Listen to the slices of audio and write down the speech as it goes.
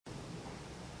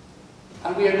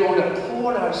And we are going to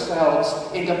pour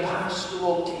ourselves into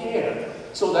pastoral care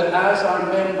so that as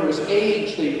our members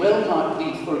age, they will not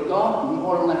be forgotten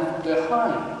or left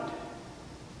behind.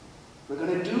 We're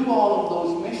going to do all of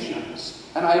those missions.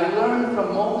 And I've learned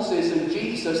from Moses and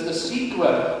Jesus the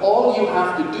secret. All you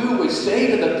have to do is say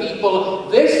to the people,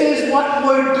 this is what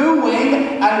we're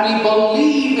doing, and we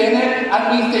believe in it,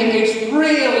 and we think it's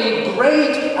really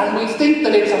great, and we think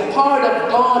that it's a part of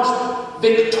God's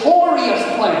victorious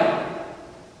plan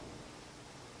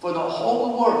for the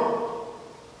whole world.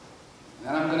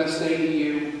 And I'm going to say to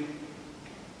you,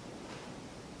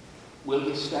 will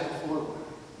you step forward?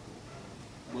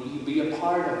 Will you be a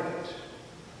part of it?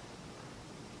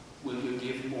 Will you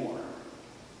give more?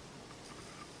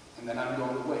 And then I'm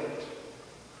going to wait.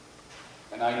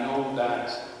 And I know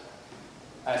that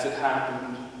as it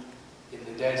happened in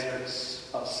the deserts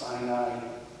of Sinai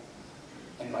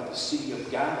and by the Sea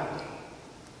of Galilee,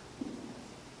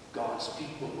 God's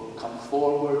people will come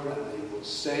forward and they will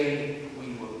say,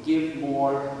 we will give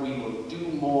more, we will do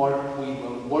more, we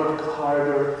will work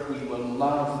harder, we will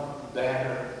love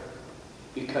better,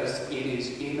 because it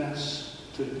is in us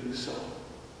to do so.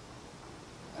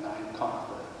 And I am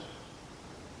confident.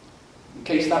 In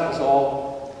case that was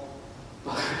all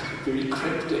very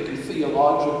cryptic and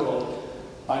theological,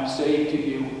 I'm saying to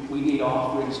you, we need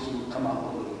offerings to come up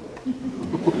a little bit.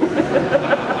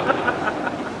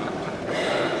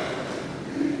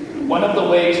 One of the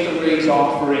ways to raise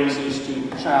offerings is to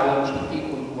challenge the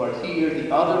people who are here.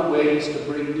 The other way is to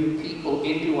bring new people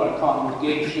into our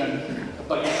congregation.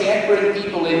 But you can't bring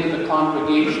people into the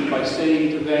congregation by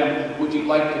saying to them, would you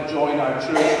like to join our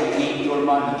church? We need your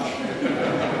money.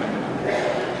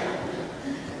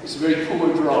 It's a very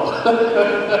poor draw.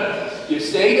 You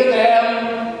say to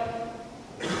them,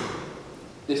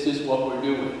 this is what we're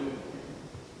doing.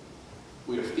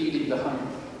 We are feeding the hungry,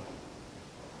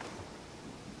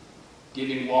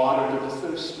 giving water to the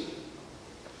thirsty,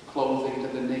 clothing to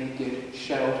the naked,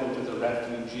 shelter to the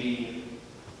refugee,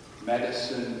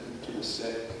 medicine to the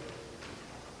sick.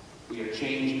 We are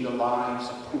changing the lives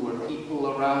of poor people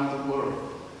around the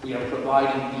world. We are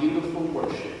providing beautiful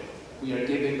worship. We are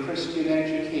giving Christian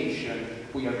education.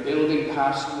 We are building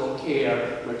pastoral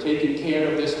care. We're taking care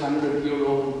of this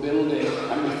 100-year-old building.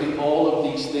 And we think all of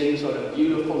these things are a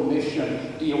beautiful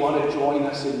mission. Do you want to join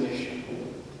us in mission?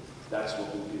 That's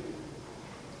what we do.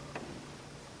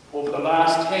 Over the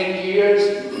last 10 years,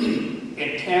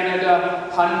 in Canada,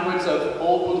 hundreds of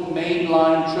old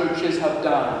mainline churches have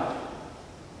died.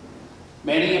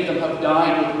 Many of them have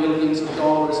died with millions of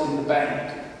dollars in the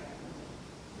bank.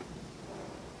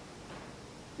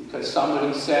 Because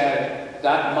somebody said,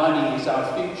 that money is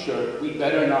our future, we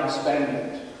better not spend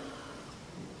it.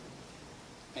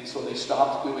 And so they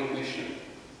stopped doing mission.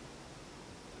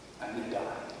 And they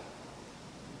died.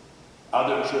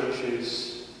 Other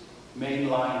churches,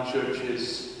 mainline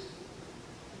churches,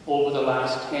 over the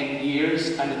last 10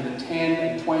 years and in the 10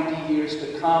 and 20 years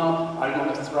to come are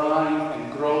going to thrive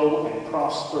and grow and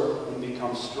prosper and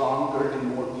become stronger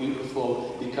and more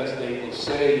beautiful because they will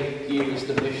say, here is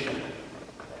the mission.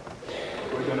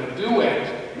 We're going to do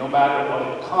it no matter what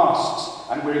it costs,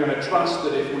 and we're going to trust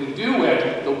that if we do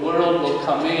it, the world will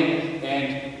come in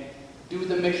and do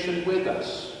the mission with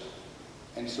us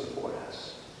and support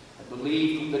us. I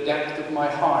believe from the depth of my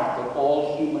heart that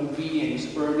all human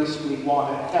beings earnestly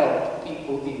want to help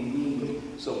people in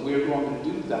need. So we're going to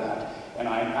do that, and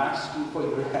I'm asking for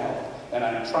your help, and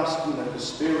I'm trusting that the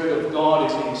Spirit of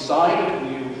God is inside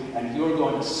of you, and you're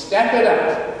going to step it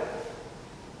up.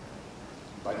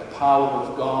 By the power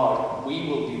of God, we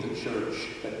will be the church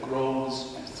that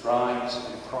grows and thrives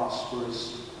and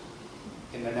prospers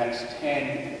in the next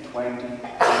 10 and 20 and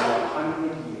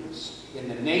 100 years. In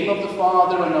the name of the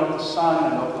Father, and of the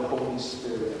Son, and of the Holy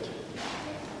Spirit.